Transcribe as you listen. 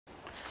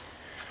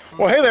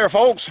Well, hey there,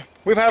 folks.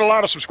 We've had a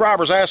lot of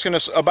subscribers asking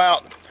us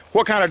about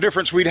what kind of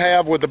difference we'd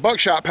have with the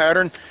buckshot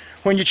pattern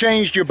when you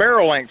changed your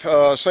barrel length.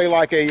 Say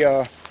like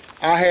I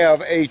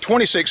have a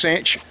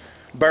 26-inch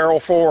barrel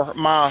for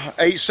my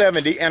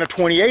 870 and a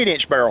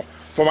 28-inch barrel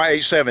for my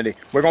 870.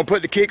 We're going to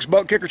put the Kicks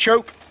butt kicker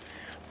choke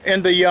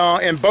in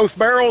both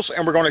barrels,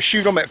 and we're going to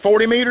shoot them at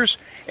 40 meters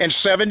and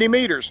 70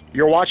 meters.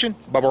 You're watching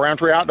Bubba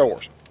Roundtree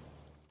Outdoors.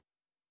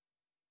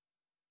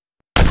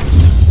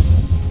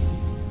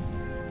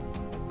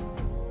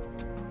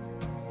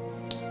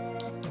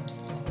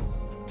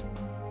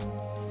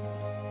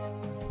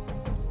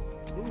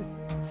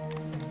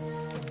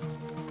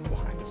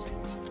 Behind the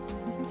scenes.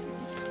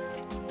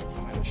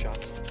 Behind the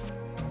shots.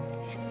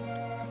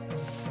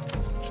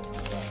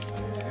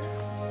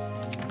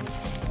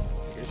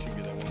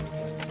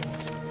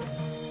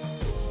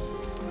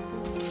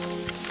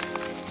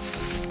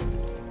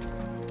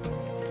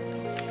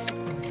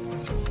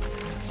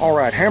 All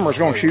right, Hammer's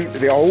going to shoot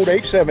the old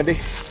 870.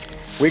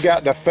 We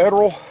got the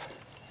Federal.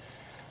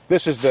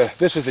 This is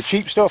the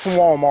cheap stuff from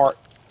Walmart.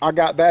 I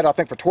got that I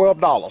think for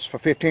 $12 for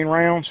 15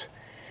 rounds.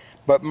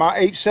 But my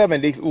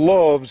 870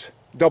 loves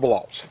double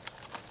aughts.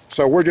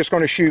 So we're just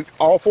going to shoot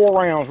all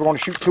 4 rounds. We're going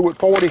to shoot 2 at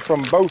 40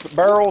 from both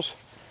barrels,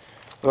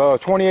 the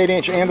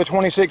 28-inch and the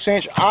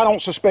 26-inch. I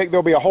don't suspect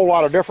there'll be a whole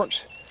lot of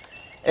difference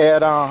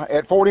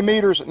at 40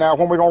 meters. Now,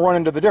 when we're going to run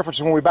into the difference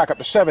is when we back up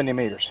to 70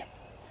 meters.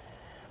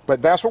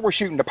 But that's what we're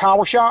shooting, the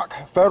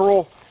Power-Shok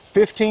Federal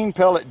 15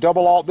 pellet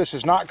double aught. This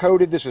is not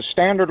coated. This is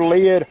standard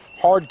lead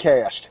hard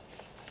cast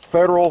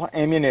Federal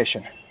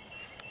ammunition.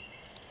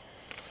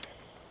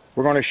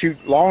 We're going to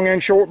shoot long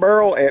and short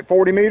barrel at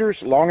 40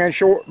 meters, long and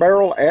short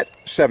barrel at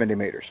 70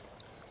 meters.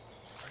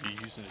 Are you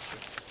using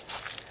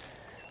it?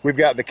 We've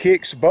got the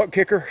Kicks butt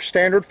kicker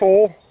standard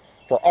full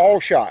for all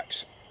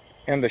shots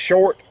in the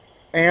short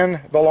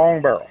and the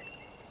long barrel.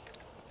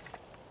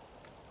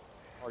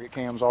 Target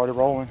cam's already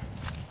rolling.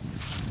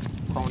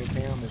 Crony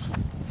cam is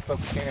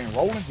focus cam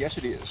rolling. Yes,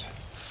 it is.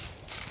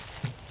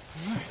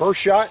 First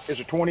shot is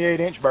a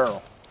 28-inch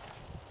barrel.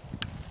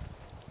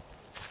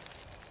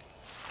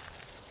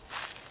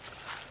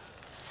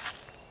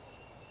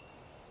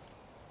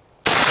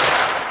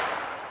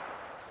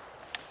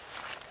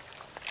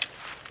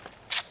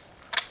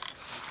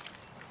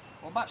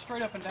 Well, about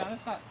straight up and down.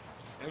 It's not.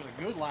 There's a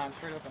good line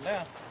straight up and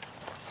down.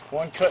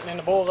 One cutting in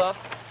the bullseye.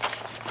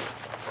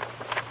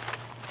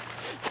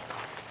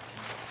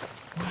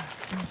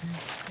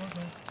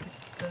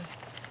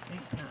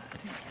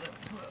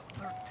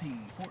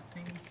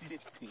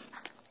 15.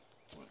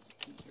 1,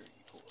 2, 3,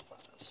 4, 5,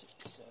 6,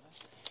 7,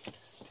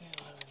 10,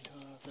 11,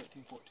 12,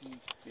 13, 14,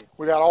 15.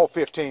 We got all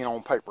 15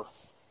 on paper.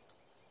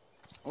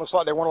 Looks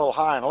like they went a little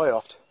high and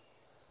left.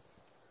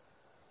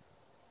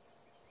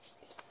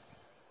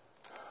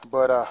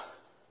 But that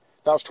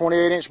was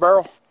 28-inch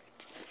barrel.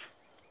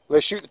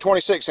 Let's shoot the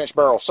 26-inch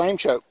barrel. Same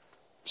choke,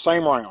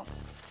 same round.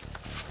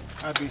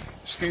 I'd be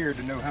scared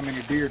to know how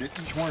many deer that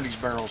each one of these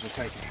barrels are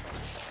taking.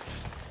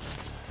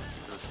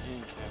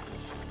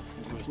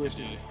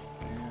 Twisted. Yeah.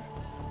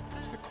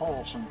 It's the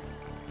Carlson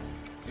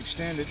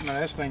extended.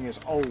 Now this thing is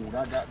old.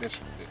 I got this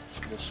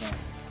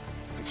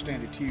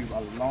extended tube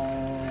a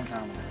long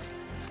time ago.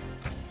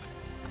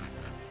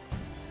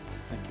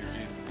 I think you're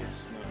in.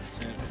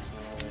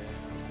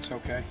 It's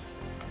okay.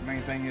 The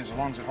main thing is, as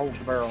long as it holds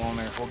the barrel on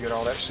there, we'll get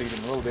all that seed in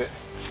a little bit.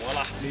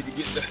 Voila. Need to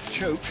get the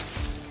choke.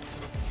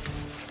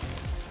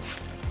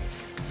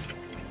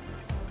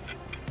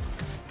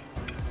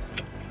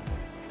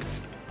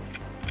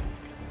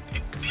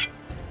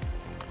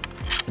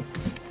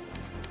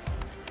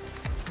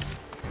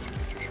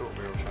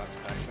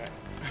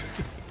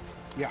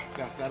 Yeah,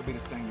 that'll be the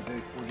thing to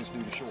do. We'll just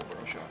do the short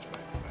barrel shots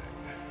back to back.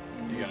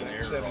 You got an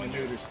error 70 on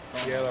meters.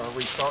 Yeah, I'll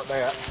restart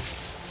that.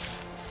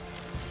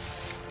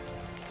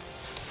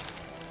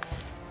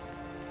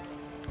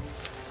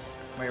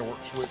 May have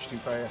worked the switch too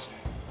fast.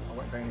 I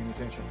wasn't paying any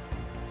attention.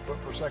 But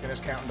for a second,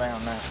 it's counting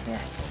down now.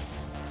 Yeah,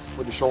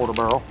 with the shorter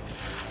barrel.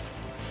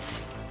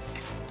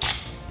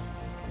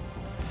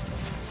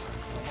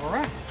 All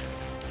right.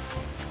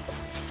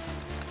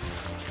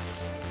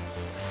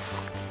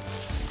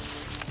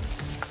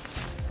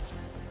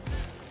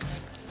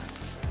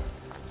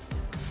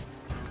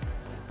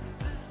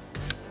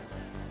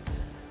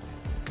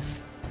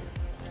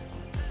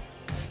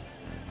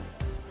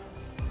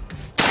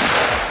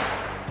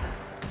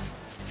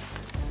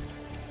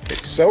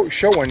 So it's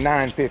showing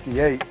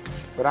 958,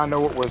 but I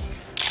know it was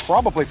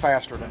probably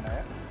faster than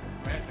that.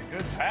 Man, it's a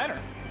good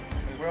pattern.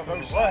 Well,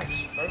 those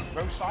sights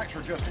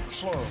are adjusted for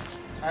slugs.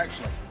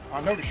 Actually,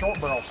 I know the short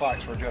barrel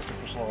sights are adjusted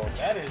for slugs.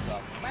 That is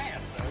a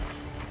mass,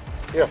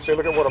 though. Yeah, see,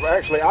 look at what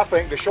actually I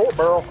think the short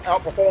barrel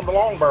outperformed the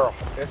long barrel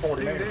at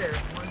 40 meters. There.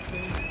 1, 2.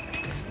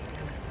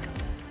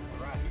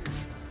 Right here.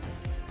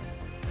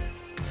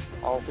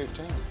 All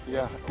 15.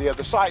 Yeah,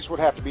 the sights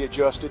would have to be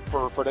adjusted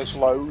for this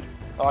load.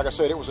 Like I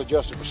said, it was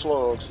adjusted for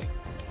slugs.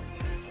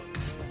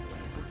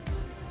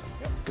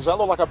 Does that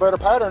look like a better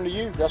pattern to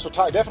you? That's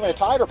definitely a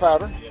tighter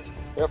pattern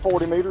at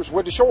 40 meters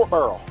with the short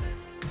barrel.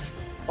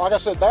 Like I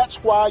said,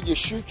 that's why you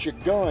shoot your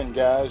gun,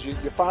 guys. You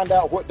find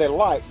out what they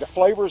like. The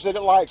flavors that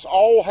it likes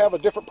all have a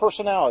different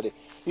personality.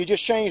 You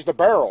just change the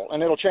barrel,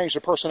 and it'll change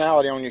the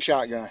personality on your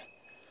shotgun.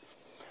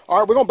 All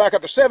right, we're going to back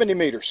up to 70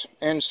 meters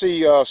and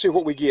see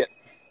what we get.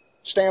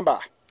 Stand by.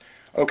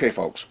 Okay,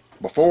 folks.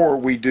 Before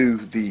we do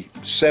the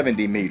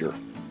 70 meter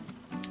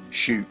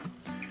shoot,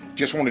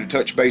 just wanted to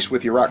touch base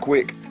with you right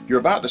quick. You're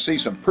about to see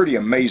some pretty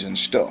amazing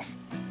stuff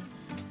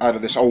out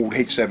of this old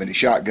 870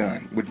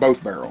 shotgun with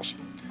both barrels.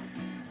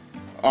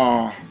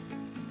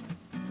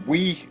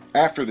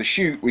 After the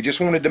shoot, we just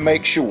wanted to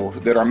make sure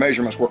that our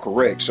measurements were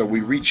correct, so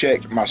we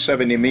rechecked my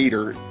 70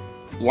 meter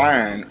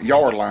line,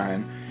 yard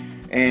line,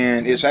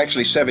 and it's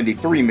actually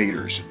 73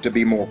 meters to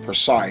be more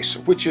precise,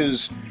 which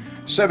is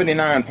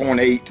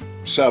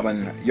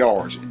 79.87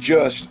 yards,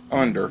 just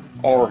under,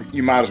 or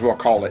you might as well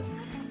call it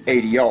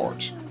 80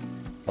 yards.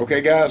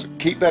 Okay guys,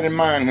 keep that in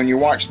mind when you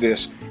watch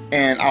this,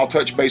 and I'll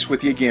touch base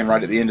with you again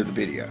right at the end of the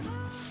video.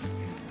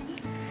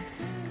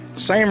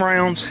 Same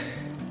rounds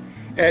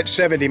at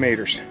 70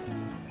 meters.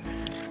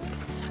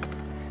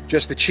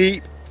 Just the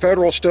cheap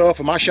federal stuff,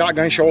 and my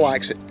shotgun sure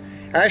likes it.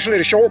 Actually,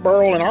 the short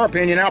barrel, in our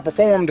opinion,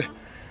 outperformed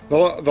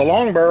the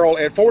long barrel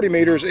at 40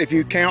 meters if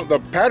you count the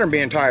pattern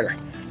being tighter.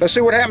 Let's see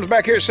what happens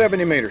back here at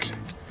 70 meters.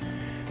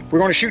 We're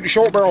going to shoot the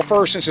short barrel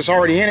first since it's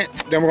already in it,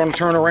 then we're going to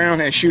turn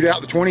around and shoot out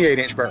the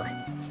 28-inch barrel.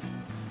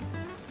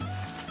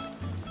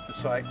 The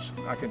sights,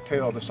 I can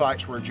tell the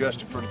sights were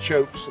adjusted for the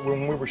chokes.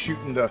 When we were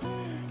shooting the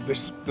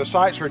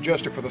sights were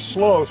adjusted for the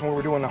slugs when we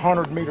were doing the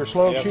 100-meter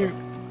slug shoot.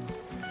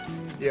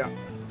 Yeah,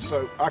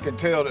 so I can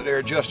tell that they're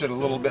adjusted a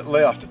little bit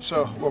left,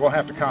 so we're going to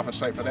have to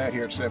compensate for that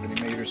here at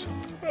 70 meters.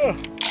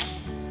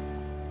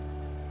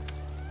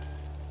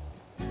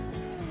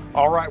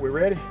 All right, we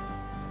ready?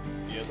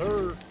 Yes,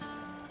 sir.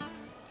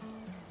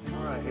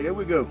 All right, here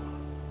we go.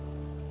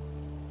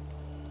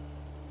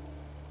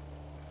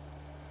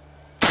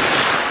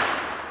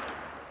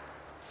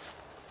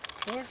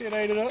 Look, it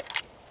ate it up.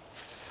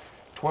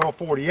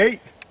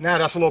 1248. Now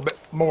that's a little bit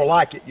more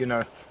like it, you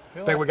know.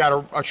 I think we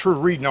got a true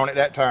reading on it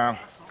that time.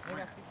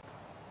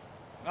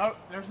 No,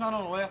 there's none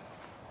on the left.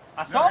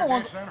 I saw the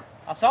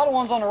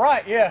ones on the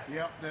right. Yeah.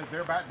 Yep,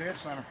 they're about dead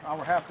center. I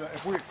would have to,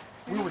 if we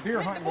were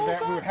deer hunting with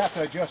that, we would have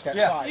to adjust that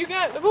sight. You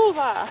got the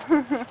bullseye.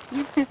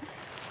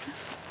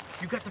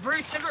 You got the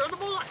very center of the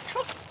bullseye.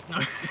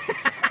 No.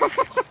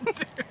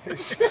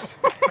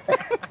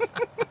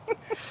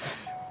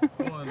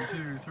 1,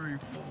 2, 3, 4,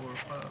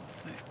 5,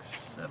 6,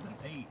 7,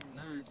 8,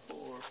 9,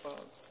 4, 5,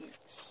 6,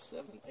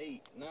 7,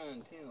 8, 9,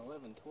 10,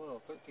 11,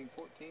 12, 13,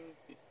 14,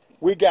 15.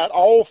 We got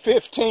all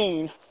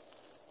 15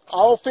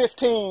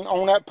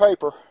 on that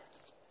paper.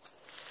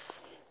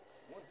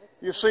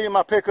 You'll see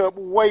my pickup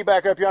way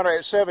back up yonder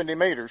at 70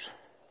 meters.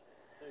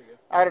 There you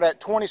go. Out of that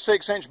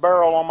 26-inch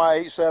barrel on my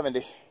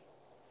 870.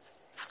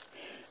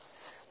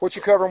 What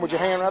you covering with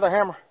your hand, another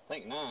hammer? I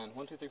think 9.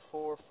 1, 2, 3,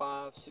 4,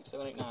 5, 6,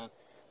 7, 8, 9.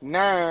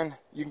 9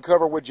 you can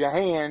cover with your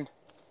hand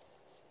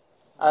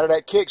out of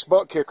that Kicks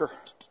butt kicker.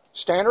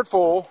 Standard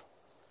full,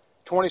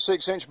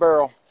 26-inch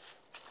barrel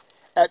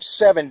at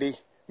 70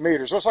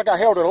 meters. Looks like I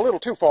held it a little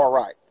too far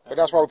right, but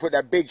that's why we put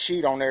that big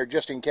sheet on there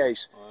just in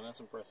case. Oh,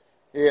 that's impressive.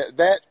 Yeah,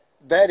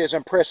 that is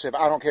impressive.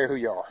 I don't care who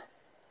you are.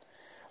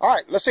 All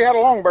right, let's see how the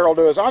long barrel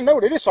does. I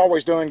know that it's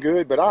always doing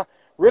good, but I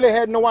really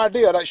had no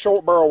idea that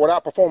short barrel would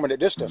outperform it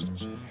at this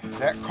distance.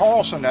 That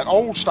Carlson, that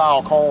old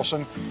style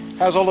Carlson,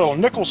 has a little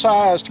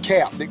nickel-sized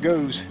cap that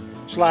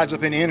slides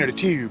up in the end of the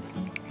tube,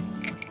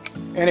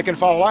 and it can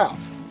fall out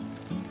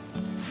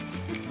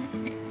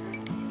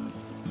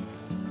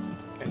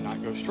and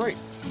not go straight.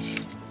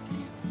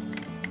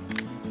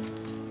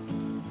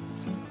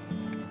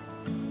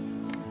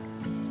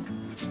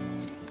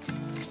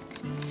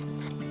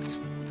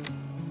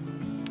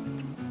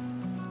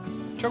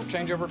 Choke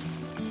changeover.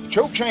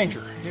 Choke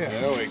changer, yeah.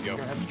 There we go. You're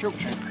gonna have the choke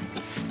changer.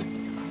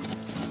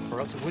 Or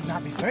else it would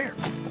not be fair.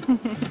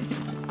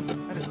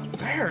 That is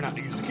fair not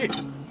to use the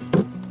kicks.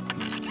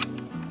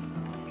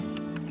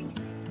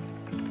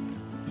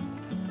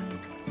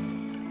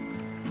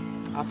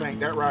 I think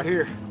that right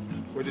here,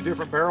 with the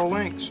different barrel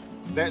lengths,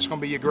 that's going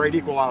to be your great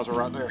equalizer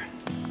right there.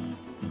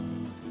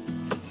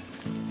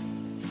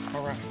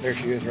 All right, there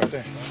she is right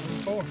there.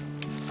 4.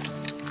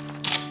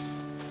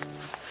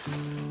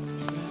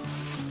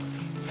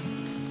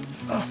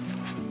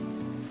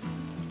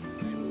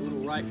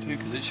 Right too,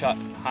 because it shot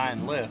high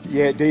and left.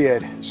 Yeah, it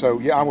did. So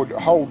yeah, I would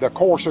hold the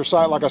coarser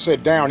side, like I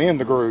said, down in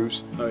the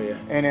grooves. Oh yeah.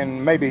 And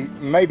then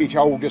maybe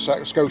hold just a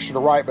skosh to the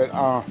right, but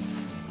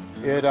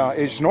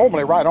it's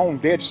normally right on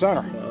dead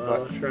center.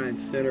 I'll try and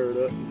center it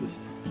up and just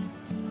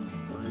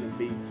line the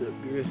beads up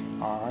good.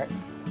 All right.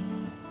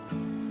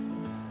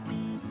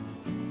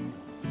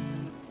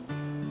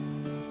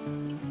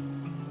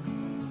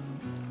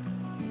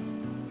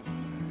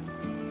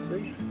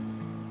 See?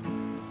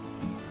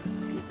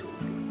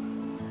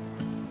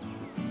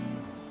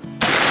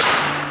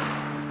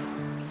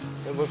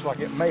 It looks like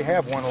it may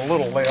have one a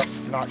little left,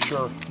 not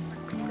sure.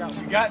 You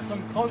got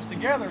some close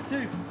together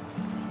too.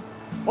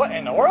 What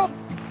in the world?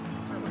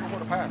 Look at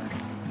what a pattern.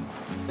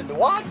 Did the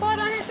wide fly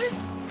down here too?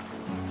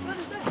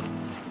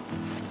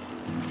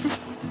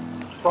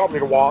 Probably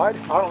the wad.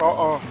 I don't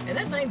know. And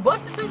that thing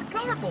busted through the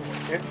cardboard.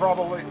 It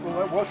probably,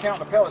 we'll count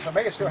the pellets. I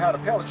may have still had a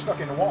pellet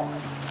stuck in the wad.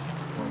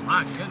 Oh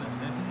my goodness,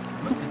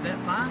 dude. Look, is that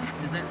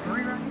 5? Is that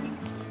 3 right here?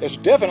 It's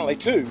definitely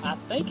 2. I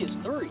think it's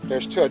 3.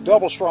 There's 2, a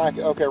double strike.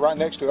 Okay, right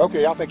next to it.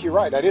 Okay, I think you're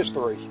right. That is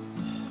 3.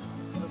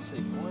 Let's see.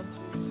 1, 2,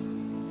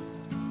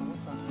 3, 4,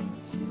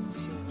 5, 6,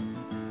 7,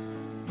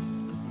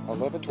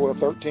 11, 12,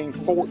 13,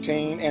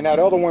 14, and that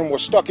other one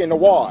was stuck in the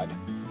wad.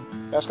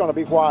 That's going to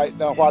be why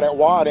that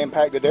wad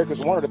impacted there,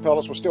 because one of the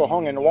pellets was still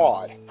hung in the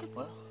wad.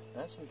 Well,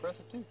 that's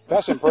impressive too.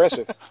 That's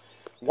impressive.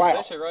 Wow.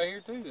 Especially right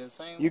here too. The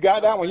same. You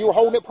got that one. You were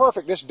holding it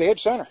perfect. This dead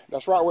center.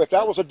 That's right. Well, if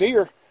that was a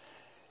deer,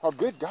 oh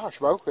good gosh,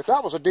 bro. If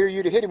that was a deer,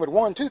 you'd have hit him with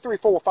 1, 2, 3,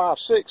 4, 5,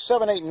 6,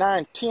 7, 8,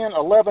 9, 10,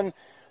 11,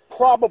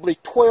 probably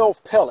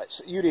 12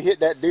 pellets. You'd have hit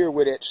that deer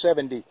with at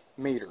 70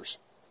 meters.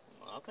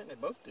 Well, I think they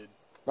both did.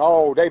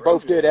 Oh, they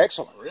both did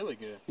excellent. Really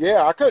good.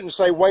 Yeah, I couldn't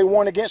say weigh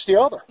one against the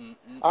other.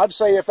 I'd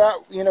say if that,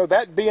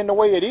 that being the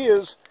way it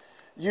is,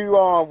 you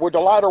with the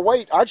lighter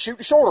weight, I'd shoot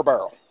the shorter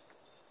barrel.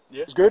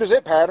 Yeah. As good as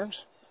it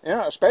patterns.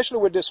 Yeah, especially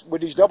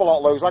with these double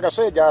aught loads. Like I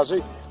said, guys,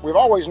 we've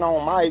always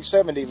known my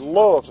 870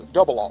 loves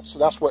double aughts. So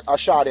that's what I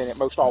shot in it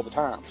most all the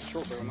time.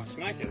 Short barrel might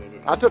smack you a little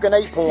bit. I took an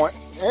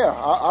 8-point. Yeah,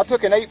 I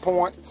took an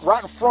 8-point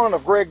right in front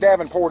of Greg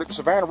Davenport at the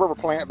Savannah River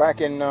plant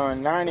back in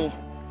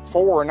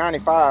 94 or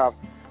 95.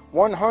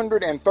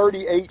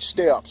 138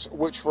 steps,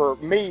 which for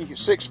me,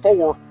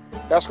 6'4",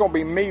 that's going to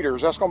be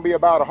meters. That's going to be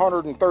about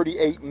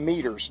 138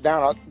 meters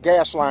down a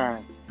gas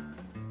line.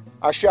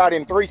 I shot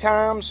him 3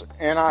 times,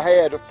 and I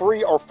had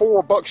 3 or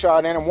 4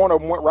 buckshot in, and one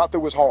of them went right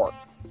through his heart.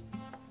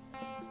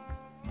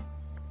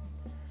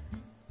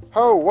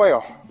 Oh,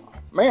 well,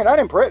 man,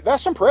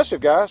 that's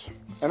impressive, guys.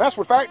 And that's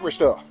with factory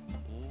stuff.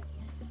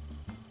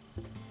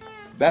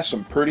 That's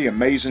some pretty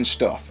amazing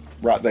stuff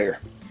right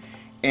there.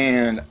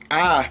 And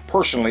I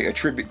personally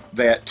attribute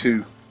that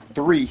to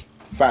 3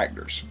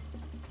 factors.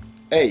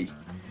 A,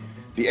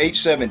 the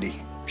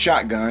 870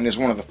 shotgun is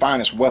one of the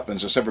finest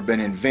weapons that's ever been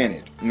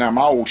invented. Now,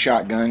 my old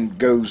shotgun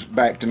goes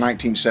back to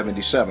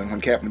 1977 when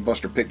Captain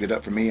Buster picked it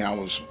up for me. I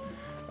was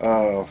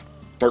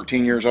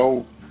 13 years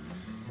old.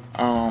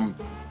 I've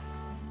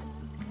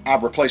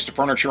replaced the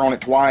furniture on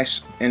it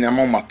twice, and I'm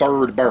on my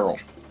 3rd barrel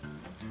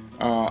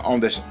on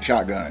this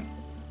shotgun.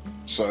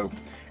 So,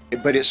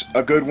 but it's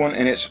a good one,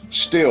 and it's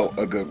still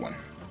a good one.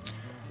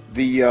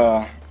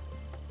 The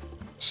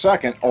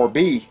second, or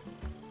B,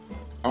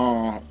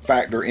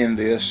 factor in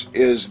this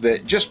is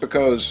that just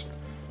because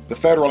the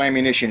Federal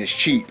ammunition is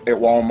cheap at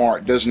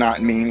Walmart does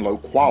not mean low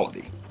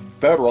quality.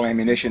 Federal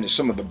ammunition is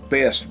some of the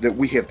best that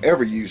we have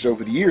ever used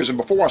over the years, and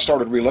before I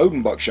started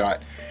reloading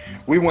buckshot,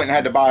 we went and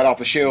had to buy it off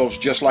the shelves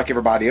just like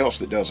everybody else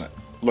that doesn't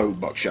load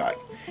buckshot.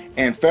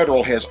 And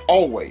Federal has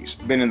always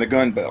been in the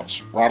gun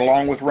belts, right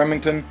along with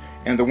Remington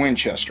and the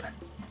Winchester.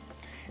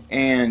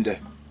 And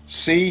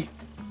C,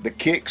 the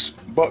Kicks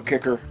Buck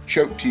Kicker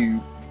choke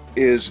tube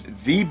is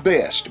the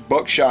best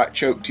buckshot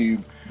choke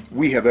tube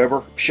we have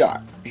ever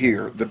shot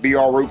here. The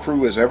BRO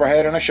crew has ever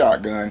had in a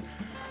shotgun.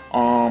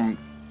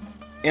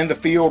 In the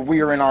field,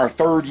 we are in our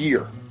 3rd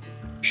year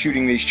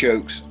shooting these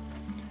chokes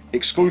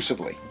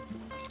exclusively.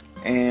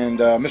 And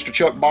Mr.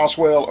 Chuck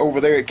Boswell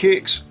over there at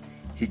Kicks,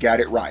 he got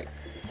it right.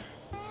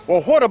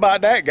 Well, what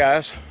about that,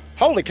 guys?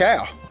 Holy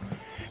cow.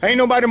 Ain't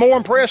nobody more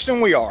impressed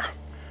than we are.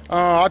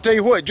 I'll tell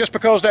you what, just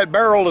because that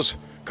barrel is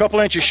a couple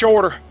inches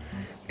shorter,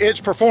 its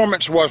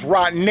performance was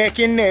right neck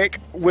and neck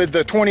with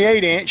the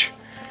 28-inch,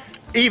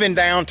 even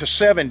down to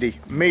 70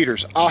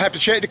 meters. I'll have to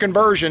check the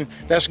conversion.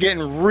 That's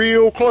getting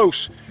real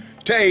close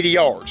to 80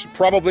 yards,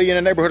 probably in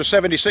the neighborhood of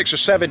 76 or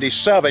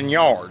 77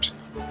 yards.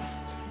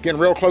 Getting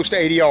real close to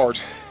 80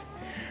 yards.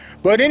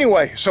 But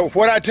anyway, so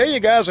what I tell you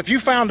guys, if you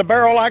found a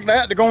barrel like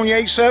that to go on your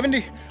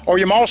 870 or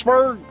your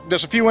Mossberg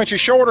that's a few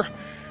inches shorter,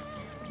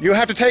 you'll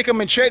have to take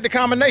them and check the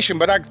combination.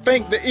 But I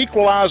think the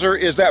equalizer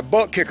is that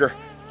buck kicker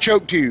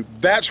choke tube.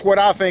 That's what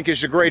I think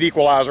is the great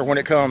equalizer when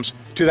it comes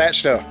to that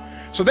stuff.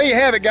 So there you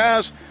have it,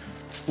 guys.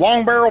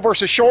 Long barrel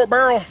versus short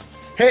barrel.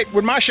 Heck,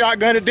 with my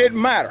shotgun, it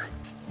didn't matter.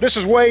 This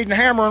is Wade and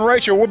Hammer and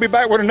Rachel. We'll be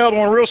back with another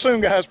one real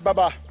soon, guys.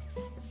 Bye-bye.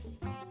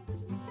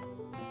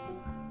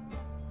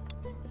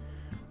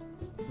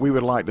 We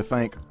would like to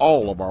thank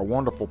all of our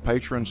wonderful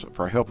patrons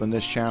for helping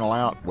this channel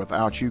out.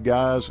 Without you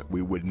guys,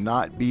 we would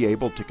not be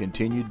able to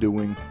continue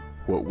doing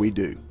what we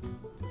do.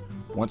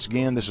 Once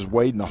again, this is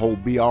Wade and the whole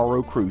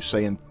BRO crew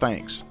saying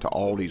thanks to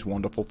all these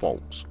wonderful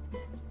folks.